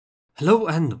Hello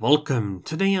and welcome.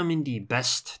 Today I'm in the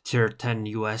best tier 10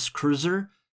 US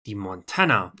cruiser, the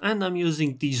Montana, and I'm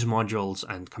using these modules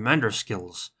and commander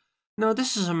skills. Now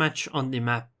this is a match on the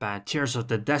map Tears of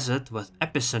the Desert with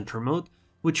Epicenter mode,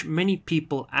 which many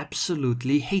people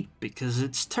absolutely hate because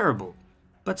it's terrible.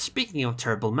 But speaking of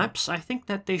terrible maps, I think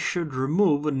that they should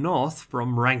remove North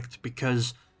from ranked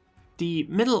because the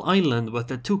middle island with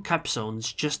the two cap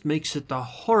zones just makes it a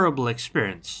horrible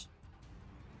experience.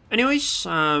 Anyways,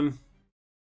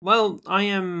 well,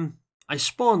 I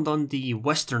spawned on the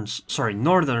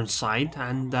northern side,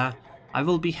 and I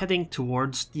will be heading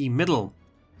towards the middle.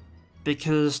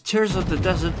 Because Tears of the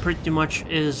Desert pretty much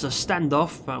is a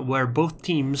standoff where both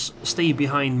teams stay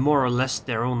behind more or less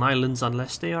their own islands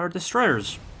unless they are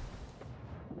destroyers.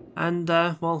 And,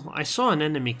 well, I saw an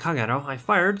enemy Kagero, I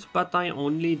fired, but I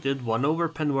only did 1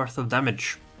 overpen worth of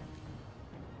damage.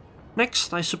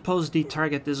 Next, I suppose the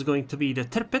target is going to be the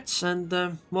Tirpitz,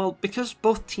 and, well, because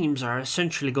both teams are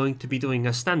essentially going to be doing a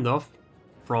standoff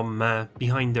from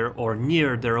behind their or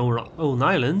near their own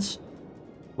islands,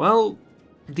 well,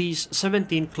 these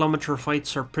 17-kilometer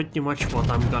fights are pretty much what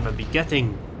I'm gonna be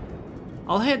getting.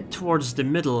 I'll head towards the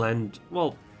middle and,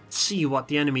 well, see what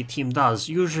the enemy team does.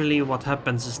 Usually what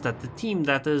happens is that the team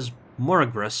that is more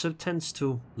aggressive tends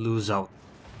to lose out.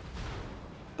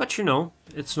 But you know,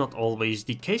 it's not always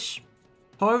the case.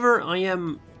 However, I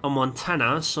am a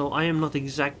Montana, so I am not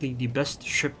exactly the best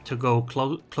ship to go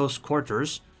close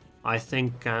quarters. I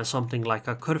think something like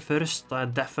a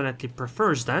Kurfürst definitely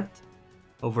prefers that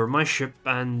over my ship,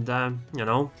 and you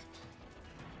know,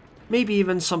 maybe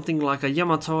even something like a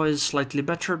Yamato is slightly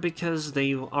better because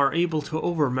they are able to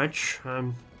overmatch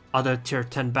other tier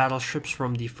 10 battleships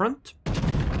from the front.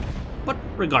 But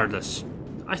regardless,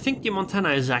 I think the Montana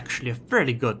is actually a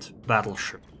fairly good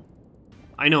battleship.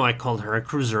 I know I called her a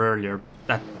cruiser earlier,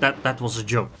 that was a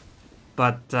joke.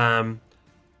 But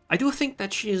I do think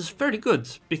that she is fairly good,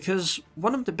 because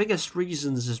one of the biggest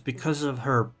reasons is because of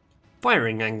her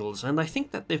firing angles, and I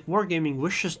think that if Wargaming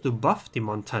wishes to buff the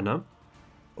Montana,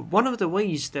 one of the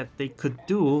ways that they could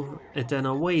do it in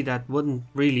a way that wouldn't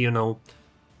really, you know,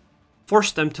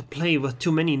 force them to play with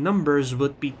too many numbers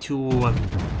would be to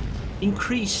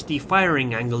increase the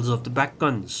firing angles of the back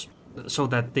guns, so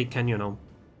that they can, you know,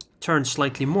 turn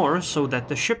slightly more, so that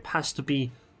the ship has to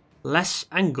be less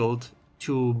angled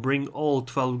to bring all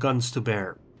 12 guns to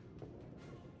bear.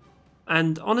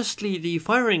 And honestly, the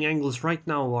firing angles right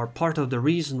now are part of the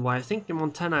reason why I think the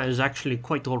Montana is actually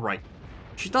quite alright.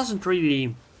 She doesn't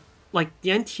really, like, the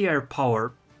anti-air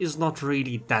power is not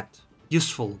really that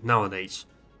useful nowadays,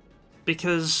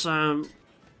 because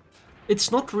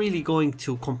it's not really going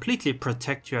to completely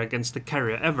protect you against the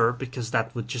carrier ever, because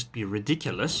that would just be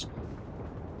ridiculous.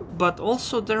 But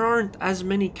also there aren't as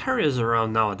many carriers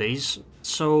around nowadays,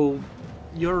 so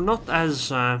you're not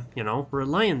as, you know,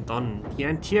 reliant on the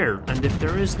anti-air, and if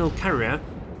there is no carrier,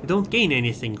 you don't gain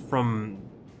anything from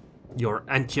your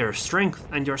anti-air strength,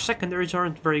 and your secondaries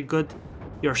aren't very good,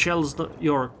 your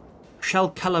shell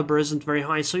caliber isn't very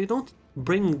high, so you don't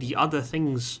bring the other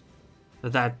things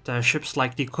that ships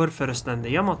like the Kurfürst and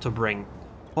the Yamato bring.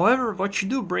 However, what you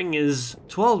do bring is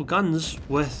 12 guns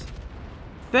with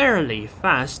fairly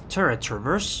fast turret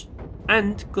traverse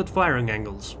and good firing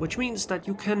angles, which means that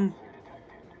you can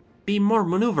be more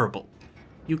maneuverable.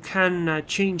 You can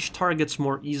change targets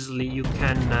more easily, you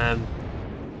can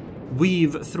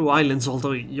weave through islands,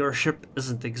 although your ship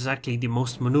isn't exactly the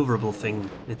most maneuverable thing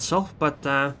itself, but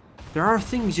there are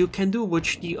things you can do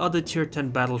which the other tier 10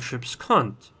 battleships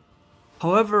can't.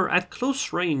 However, at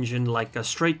close range in like a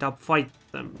straight up fight,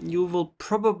 you will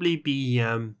probably be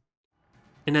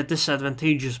in a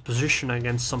disadvantageous position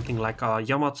against something like a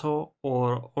Yamato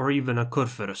or even a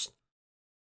Kurfürst.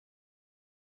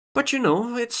 But you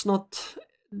know, it's not...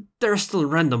 there are still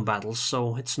random battles,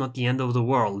 so it's not the end of the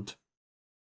world.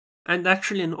 And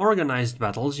actually in organized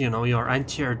battles, you know, your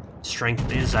anti-air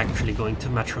strength is actually going to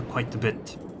matter quite a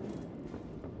bit.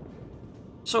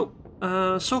 So,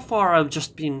 so far I've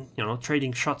just been, you know,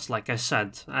 trading shots, like I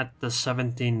said, at the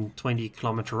 17-20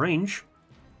 kilometer range.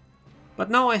 But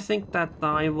now I think that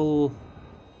I will...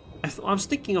 I was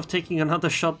thinking of taking another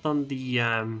shot on the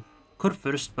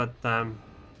Kurfürst, but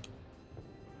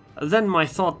then my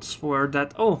thoughts were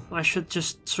that, oh, I should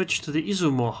just switch to the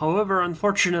Izumo. However,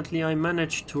 unfortunately, I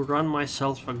managed to run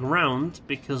myself aground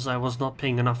because I was not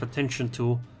paying enough attention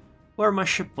to where my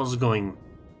ship was going.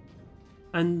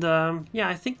 And yeah,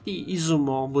 I think the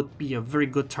Izumo would be a very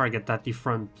good target at the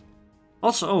front.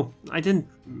 Also, oh, I didn't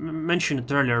mention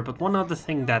it earlier, but one other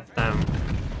thing that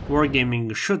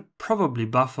Wargaming should probably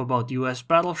buff about US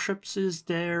battleships is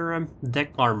their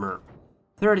deck armor.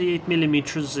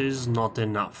 38mm is not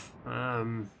enough.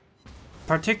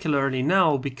 Particularly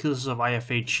now because of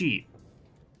IFHE.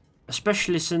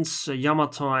 Especially since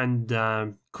Yamato and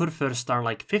Kurfürst are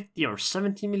like 50 or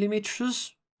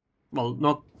 70mm. Well,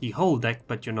 not the whole deck,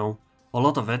 but you know, a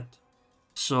lot of it.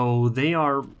 So they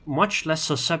are much less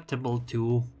susceptible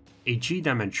to HE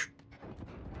damage.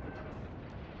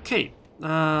 Okay,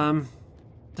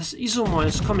 this Izumo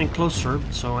is coming closer,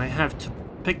 so I have to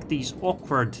pick these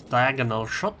awkward diagonal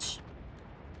shots.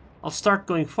 I'll start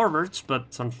going forwards,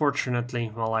 but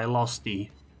unfortunately, well, I lost the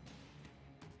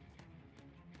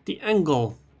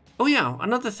angle. Oh yeah,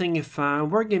 another thing, if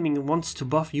Wargaming wants to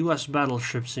buff US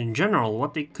battleships in general,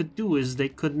 what they could do is they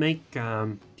could make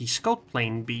the scout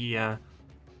plane be,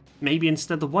 maybe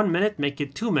instead of 1 minute, make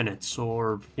it 2 minutes,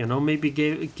 or, you know, maybe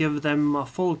give them a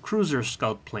full cruiser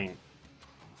scout plane.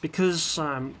 Because,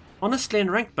 honestly, in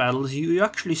ranked battles, you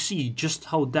actually see just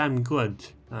how damn good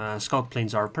scout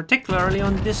planes are, particularly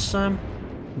on this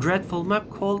dreadful map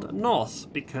called North,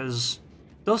 because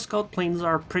those scout planes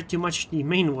are pretty much the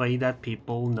main way that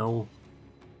people know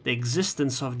the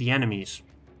existence of the enemies.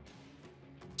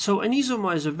 So an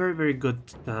Izumo is a very good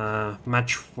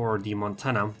match for the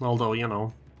Montana, although, you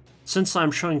know, since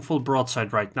I'm showing full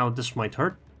broadside right now, this might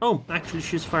hurt. Oh, actually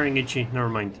she's firing HE, never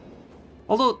mind.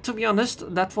 Although, to be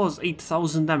honest, that was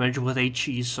 8000 damage with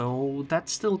HE, so that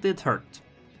still did hurt.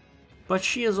 But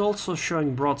she is also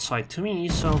showing broadside to me,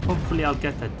 so hopefully I'll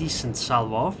get a decent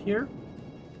salvo off here.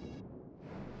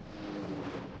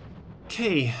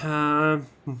 Okay,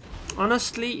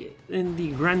 honestly, in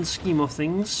the grand scheme of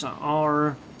things,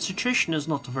 our situation is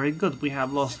not very good. We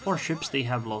have lost 4 ships, they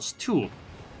have lost 2.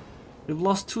 We've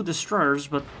lost 2 destroyers,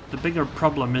 but the bigger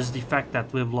problem is the fact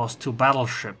that we've lost 2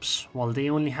 battleships, while they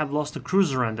only have lost a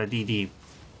cruiser and a DD. I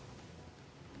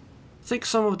think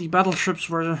some of the battleships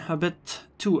were a bit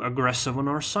too aggressive on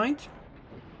our side.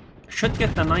 Should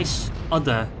get a nice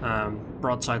other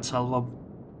broadside salvo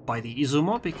by the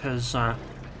Izumo because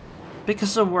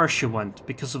of where she went,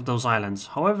 because of those islands.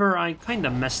 However, I kinda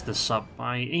messed this up.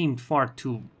 I aimed far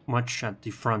too much at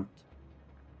the front.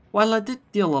 While I did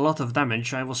deal a lot of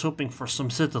damage, I was hoping for some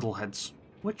citadel heads,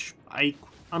 which I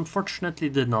unfortunately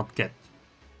did not get.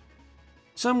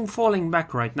 So I'm falling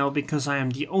back right now because I am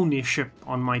the only ship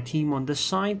on my team on this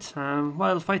side.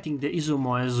 While fighting the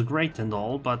Izumo is great and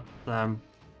all, but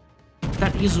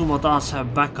that Izumo does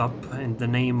have backup in the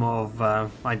name of,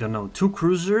 I don't know, 2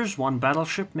 cruisers, 1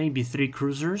 battleship, maybe 3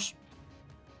 cruisers.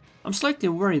 I'm slightly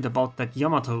worried about that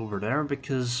Yamato over there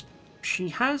because she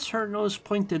has her nose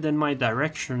pointed in my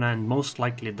direction and most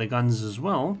likely the guns as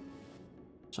well.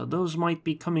 So those might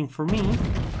be coming for me.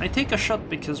 I take a shot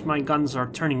because my guns are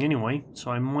turning anyway,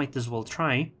 so I might as well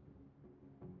try.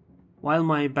 While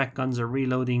my back guns are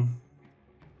reloading.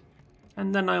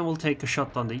 And then I will take a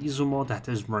shot on the Izumo that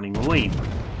is running away.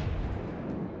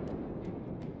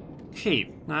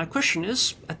 Okay, question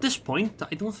is, at this point,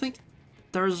 I don't think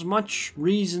there's much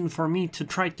reason for me to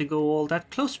try to go all that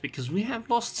close, because we have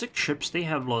lost 6 ships, they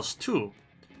have lost 2.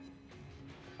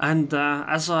 And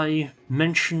as I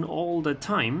mention all the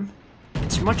time,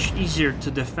 it's much easier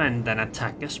to defend than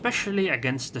attack, especially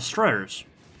against destroyers.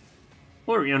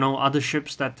 Or, you know, other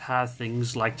ships that have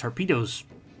things like torpedoes.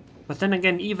 But then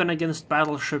again, even against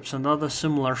battleships and other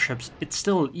similar ships, it's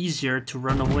still easier to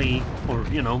run away or,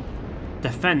 you know,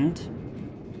 defend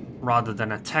rather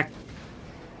than attack.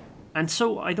 And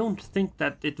so I don't think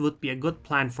that it would be a good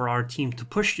plan for our team to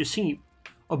push. You see,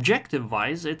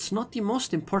 objective-wise, it's not the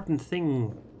most important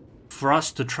thing for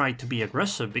us to try to be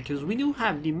aggressive, because we do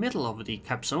have the middle of the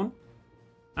cap zone,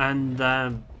 and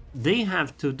they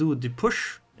have to do the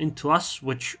push into us,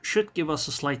 which should give us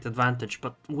a slight advantage.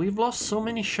 But we've lost so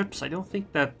many ships, I don't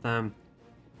think that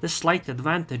this slight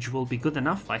advantage will be good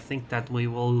enough. I think that we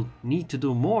will need to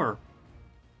do more.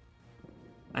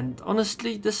 And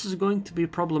honestly, this is going to be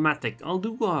problematic. I'll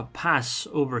do a pass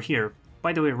over here.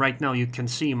 By the way, right now you can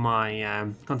see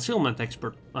my concealment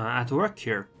expert at work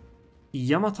here. The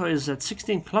Yamato is at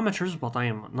 16 kilometers, but I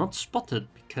am not spotted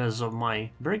because of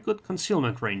my very good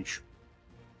concealment range.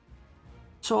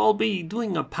 So I'll be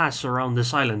doing a pass around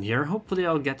this island here. Hopefully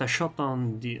I'll get a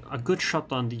good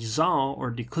shot on the Zao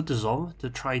or the Kutuzov to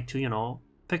try to, you know,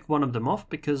 pick one of them off,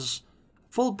 because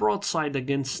full broadside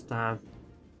against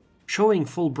showing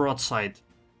full broadside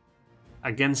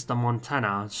against the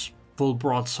Montana's full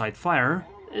broadside fire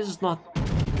is not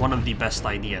one of the best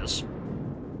ideas.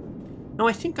 Now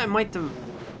I think I might have...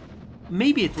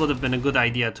 Maybe it would have been a good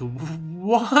idea to...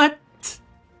 What?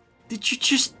 Did you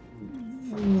just...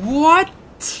 What?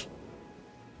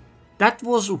 That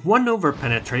was 1 over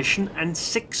penetration and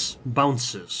 6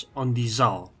 bounces on the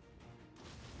Zao.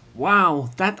 Wow,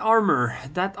 that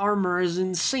armor is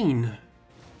insane.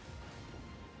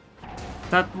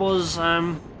 That was,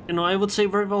 you know, I would say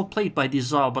very well played by the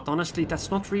Zhao, but honestly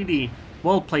that's not really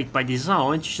well played by the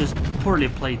Zhao, it's just poorly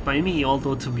played by me,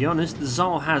 although to be honest, the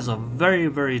Zhao has a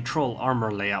very troll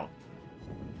armor layout.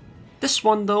 This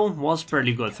one though was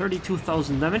fairly good,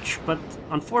 32,000 damage, but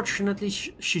unfortunately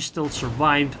she still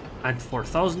survived at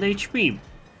 4,000 HP.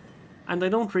 And I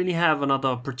don't really have another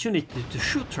opportunity to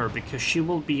shoot her because she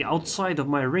will be outside of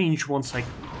my range once I...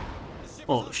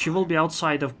 Well, she will be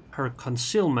outside of her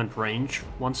concealment range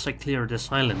once I clear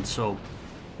this island, so...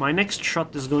 My next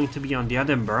shot is going to be on the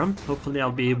Edinburgh, hopefully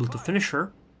I'll be able to finish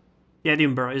her. The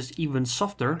Edinburgh is even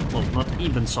softer, well not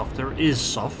even softer, is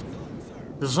soft.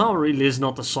 The Zhao really is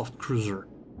not a soft cruiser.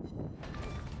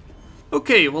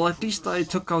 Okay, well at least I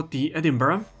took out the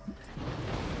Edinburgh.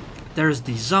 There's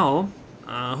the Zhao.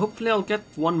 Hopefully I'll get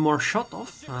one more shot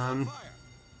off.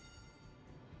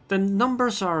 The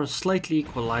numbers are slightly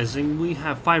equalizing. We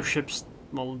have 5 ships,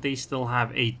 well they still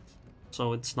have 8,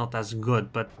 so it's not as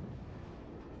good, but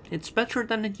it's better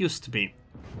than it used to be.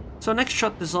 So next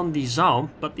shot is on the Zhao,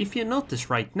 but if you notice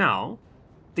right now,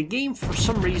 the game for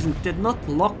some reason did not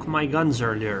lock my guns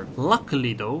earlier.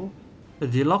 Luckily though,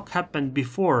 the lock happened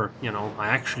before, you know, I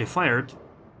actually fired.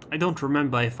 I don't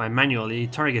remember if I manually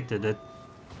targeted it.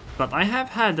 But I have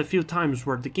had a few times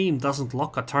where the game doesn't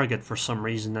lock a target for some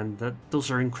reason, and those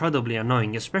are incredibly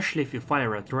annoying, especially if you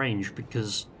fire at range,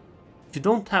 because if you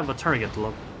don't have a target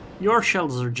lock, your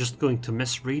shells are just going to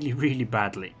miss really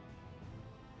badly.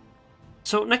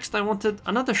 So next I wanted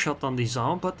another shot on the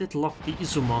Zhao, but it locked the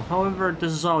Izuma. However, the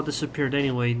Zhao disappeared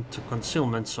anyway into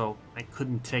concealment, so I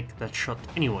couldn't take that shot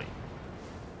anyway.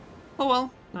 Oh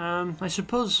well, I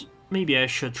suppose maybe I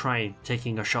should try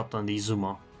taking a shot on the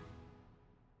Izuma.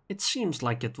 It seems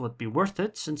like it would be worth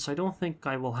it, since I don't think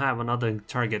I will have another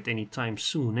target anytime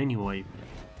soon anyway.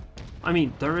 I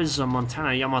mean, there is a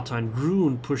Montana, Yamato and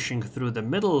Aerroon pushing through the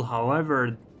middle,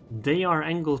 however, they are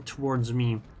angled towards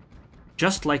me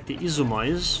just like the Izuma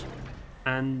is,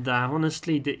 and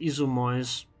honestly the Izuma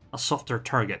is a softer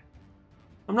target.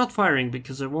 I'm not firing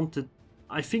because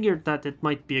I figured that it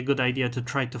might be a good idea to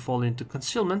try to fall into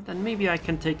concealment, and maybe I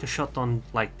can take a shot on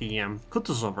like the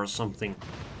Kutuzov or something.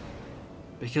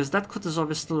 Because that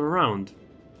Kutuzov is still around.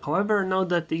 However, now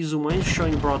that the Izuma is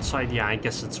showing broadside, yeah, I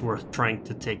guess it's worth trying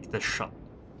to take this shot.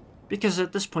 Because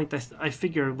at this point I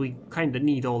figure we kinda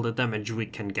need all the damage we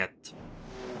can get.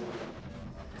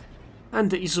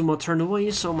 And the Izuma turned away,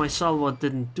 so my salvo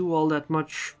didn't do all that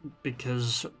much,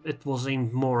 because it was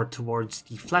aimed more towards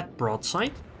the flat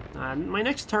broadside. And my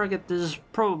next target is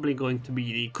probably going to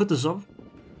be the Kutuzov,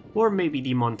 or maybe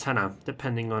the Montana,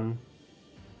 depending on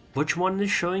which one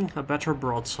is showing a better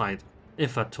broadside,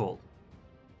 if at all.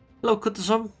 Hello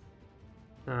Kutuzov,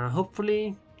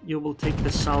 hopefully you will take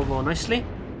this salvo nicely.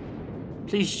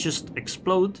 Please just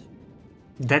explode,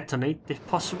 detonate if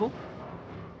possible,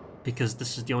 because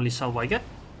this is the only salvo I get.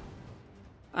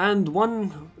 And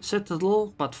 1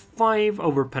 citadel, but 5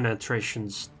 over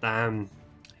penetrations. Damn.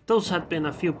 If those had been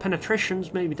a few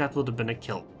penetrations, maybe that would have been a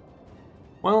kill.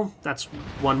 Well, that's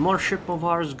 1 more ship of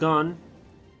ours gone.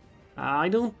 I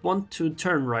don't want to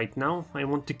turn right now. I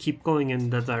want to keep going in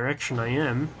the direction I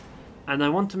am. And I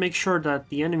want to make sure that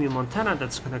the enemy Montana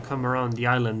that's going to come around the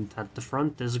island at the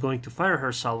front is going to fire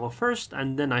her salvo first,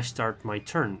 and then I start my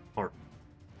turn. Or,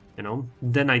 you know,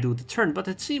 then I do the turn. But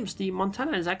it seems the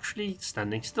Montana is actually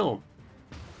standing still.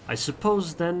 I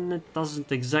suppose then it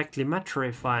doesn't exactly matter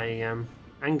if I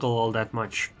angle all that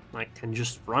much. I can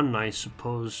just run, I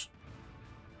suppose.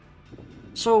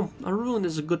 So, Aerroon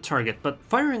is a good target, but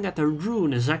firing at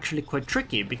Aerroon is actually quite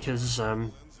tricky because,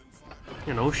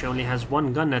 you know, she only has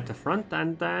 1 gun at the front,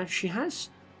 and she has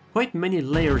quite many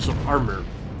layers of armor.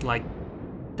 Like,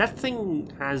 that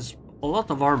thing has a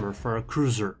lot of armor for a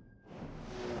cruiser.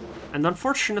 And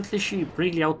unfortunately she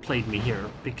really outplayed me here,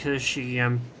 because she,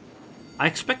 I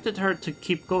expected her to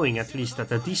keep going at least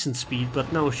at a decent speed,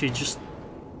 but no, she just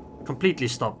completely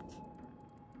stopped.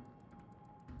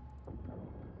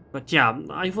 But yeah,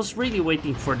 I was really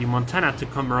waiting for the Montana to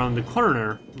come around the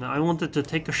corner. I wanted to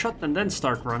take a shot and then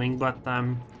start running, but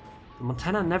the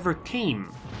Montana never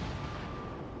came.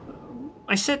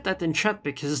 I said that in chat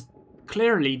because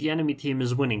clearly the enemy team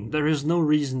is winning. There is no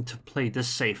reason to play this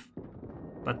safe.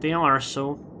 But they are,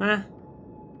 so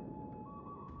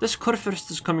This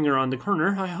Kurfürst is coming around the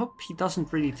corner. I hope he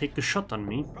doesn't really take a shot on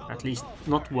me. At least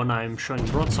not when I'm showing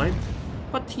broadside.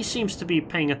 But he seems to be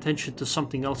paying attention to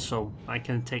something else, so I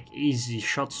can take easy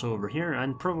shots over here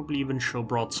and probably even show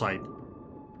broadside.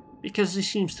 Because he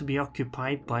seems to be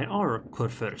occupied by our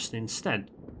Kurfürst instead.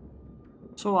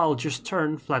 So I'll just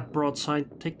turn flat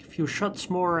broadside, take a few shots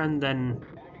more, and then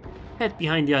head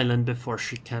behind the island before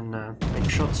she can make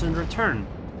shots in return.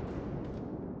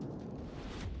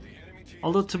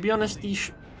 Although, to be honest,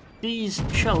 these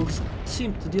shells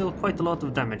seem to deal quite a lot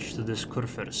of damage to this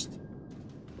Kurfürst.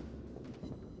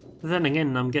 Then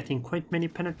again, I'm getting quite many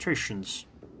penetrations.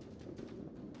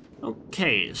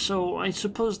 Okay, so I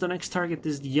suppose the next target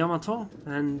is the Yamato,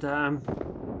 and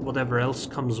whatever else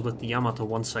comes with the Yamato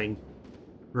once I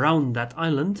round that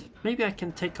island. Maybe I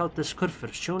can take out this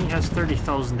Kurfürst. She only has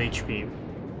 30,000 HP.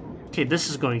 Okay, this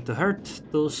is going to hurt.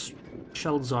 Those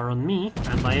shells are on me,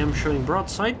 and I am showing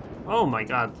broadside. Oh my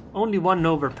god, only one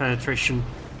over penetration.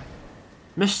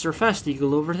 Mr. Fast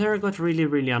Eagle over there got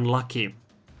really unlucky.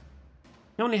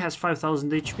 He only has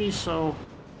 5,000 HP, so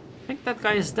I think that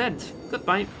guy is dead.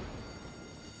 Goodbye.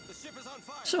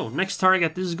 So, next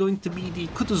target is going to be the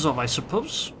Kutuzov, I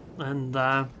suppose, and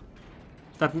that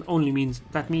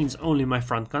means only my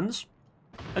front guns.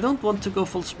 I don't want to go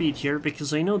full speed here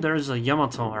because I know there is a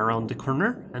Yamato around the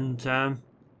corner, and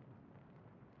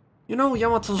you know,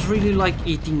 Yamatos really like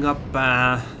eating up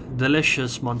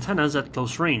delicious Montanas at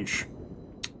close range.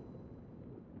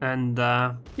 And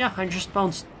yeah, I just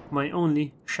bounced my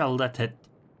only shell that hit.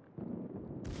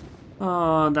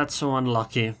 Oh, that's so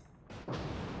unlucky.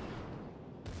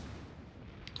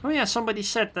 Oh yeah, somebody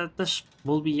said that this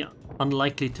will be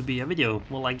unlikely to be a video.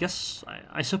 Well, I guess,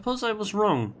 I suppose I was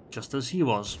wrong, just as he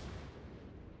was.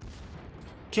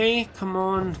 Okay, come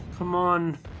on,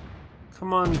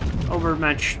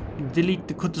 overmatch. Delete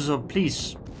the Kutuzov,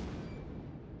 please.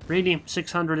 Really,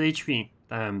 600 HP.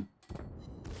 Damn.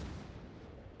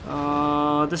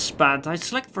 This is bad. I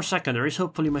select for secondaries.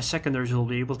 Hopefully my secondaries will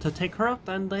be able to take her out,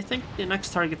 and I think the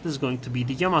next target is going to be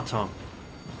the Yamato.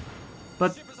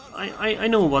 But I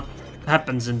know what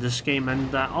happens in this game,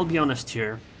 and I'll be honest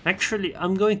here. Actually,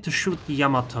 I'm going to shoot the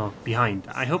Yamato behind.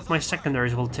 I hope my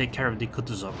secondaries will take care of the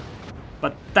Kutuzov.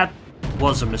 But that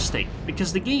was a mistake,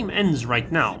 because the game ends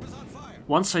right now.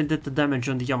 Once I did the damage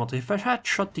on the Yamato, if I had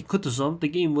shot the Kutuzov, the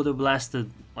game would have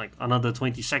lasted like another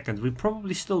 20 seconds. We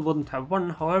probably still wouldn't have won,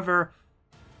 however,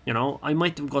 you know, I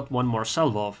might have got one more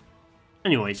salvo off.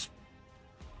 Anyways,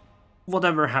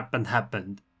 whatever happened,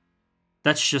 happened.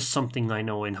 That's just something I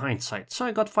know in hindsight. So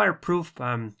I got Fireproof,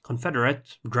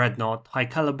 Confederate, Dreadnought, High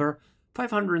Caliber,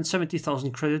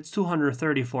 570,000 credits,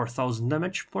 234,000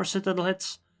 damage, 4 Citadel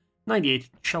hits, 98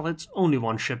 shell hits, only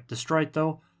one ship destroyed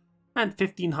though, and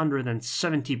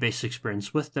 1570 base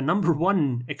experience, with the number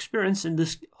one experience in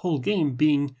this whole game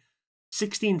being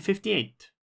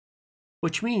 1658.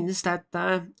 Which means that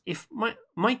if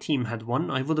my team had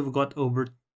won, I would have got over,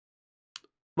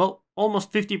 well,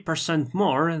 almost 50%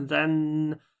 more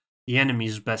than the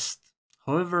enemy's best.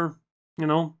 However, you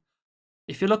know,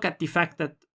 if you look at the fact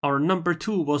that our number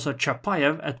 2 was a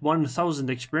Chapayev at 1000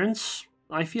 experience,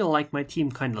 I feel like my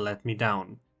team kinda let me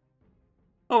down.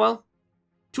 Oh well.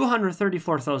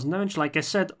 234,000 damage, like I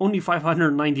said, only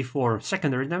 594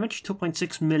 secondary damage,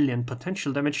 2.6 million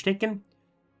potential damage taken,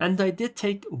 and I did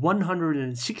take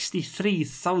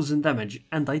 163,000 damage,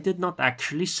 and I did not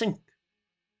actually sink.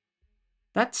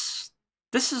 This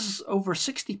is over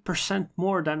 60%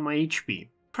 more than my HP.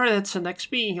 Credits and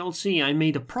XP, you'll see I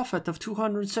made a profit of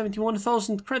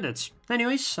 271,000 credits.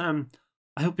 Anyways, I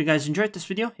hope you guys enjoyed this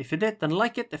video. If you did, then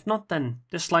like it. If not, then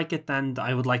dislike it, and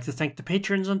I would like to thank the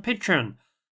patrons on Patreon.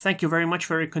 Thank you very much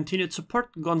for your continued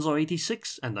support,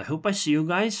 Gonzo86, and I hope I see you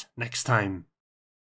guys next time.